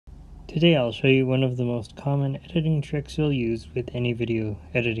Today I'll show you one of the most common editing tricks you'll use with any video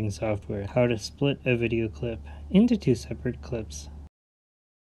editing software: how to split a video clip into two separate clips.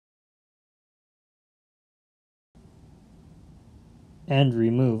 And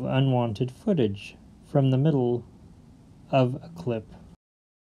remove unwanted footage from the middle of a clip.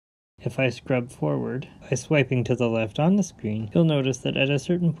 If I scrub forward by swiping to the left on the screen, you'll notice that at a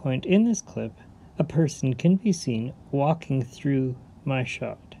certain point in this clip, a person can be seen walking through my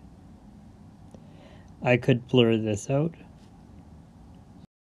shot. I could blur this out,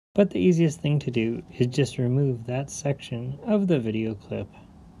 but the easiest thing to do is just remove that section of the video clip.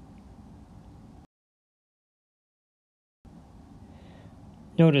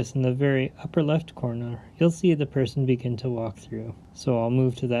 Notice in the very upper left corner, you'll see the person begin to walk through. So I'll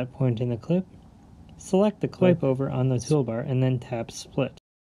move to that point in the clip, select the clip, swipe over on the toolbar, and then tap Split.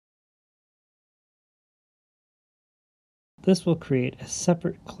 This will create a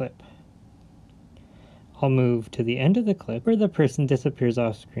separate clip. I'll move to the end of the clip where the person disappears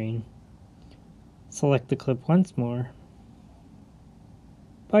off screen. Select the clip once more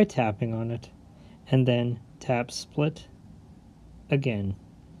by tapping on it, and then tap Split again.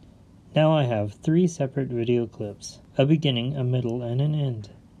 Now I have three separate video clips, a beginning, a middle, and an end.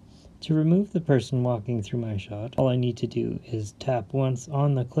 To remove the person walking through my shot, all I need to do is tap once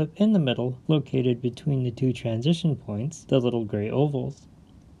on the clip in the middle, located between the two transition points, the little gray ovals.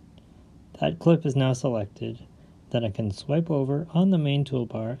 That clip is now selected. Then I can swipe over on the main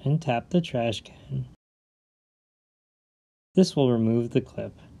toolbar and tap the trash can. This will remove the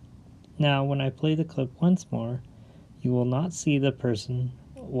clip. Now when I play the clip once more, you will not see the person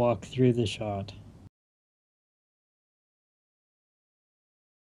walk through the shot.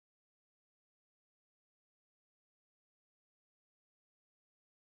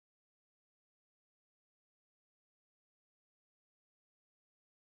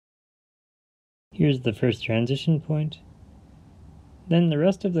 Here's the first transition point. Then the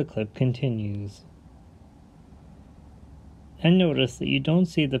rest of the clip continues. And notice that you don't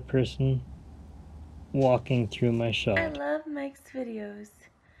see the person walking through my shot. I love Mike's videos.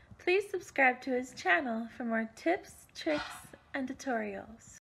 Please subscribe to his channel for more tips, tricks, and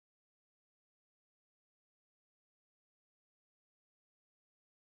tutorials.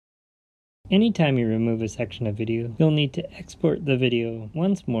 Anytime you remove a section of video, you'll need to export the video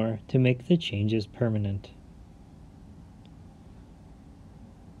once more to make the changes permanent.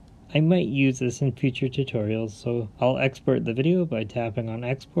 I might use this in future tutorials, so I'll export the video by tapping on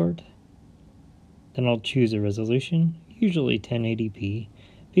Export. Then I'll choose a resolution, usually 1080p,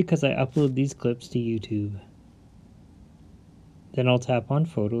 because I upload these clips to YouTube. Then I'll tap on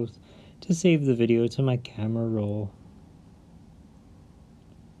Photos to save the video to my camera roll.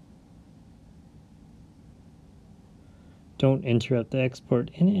 Don't interrupt the export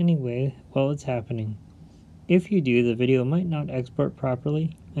in any way while it's happening. If you do, the video might not export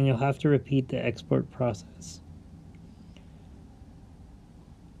properly, and you'll have to repeat the export process.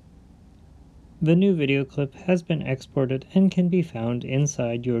 The new video clip has been exported and can be found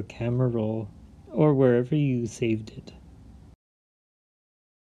inside your camera roll or wherever you saved it.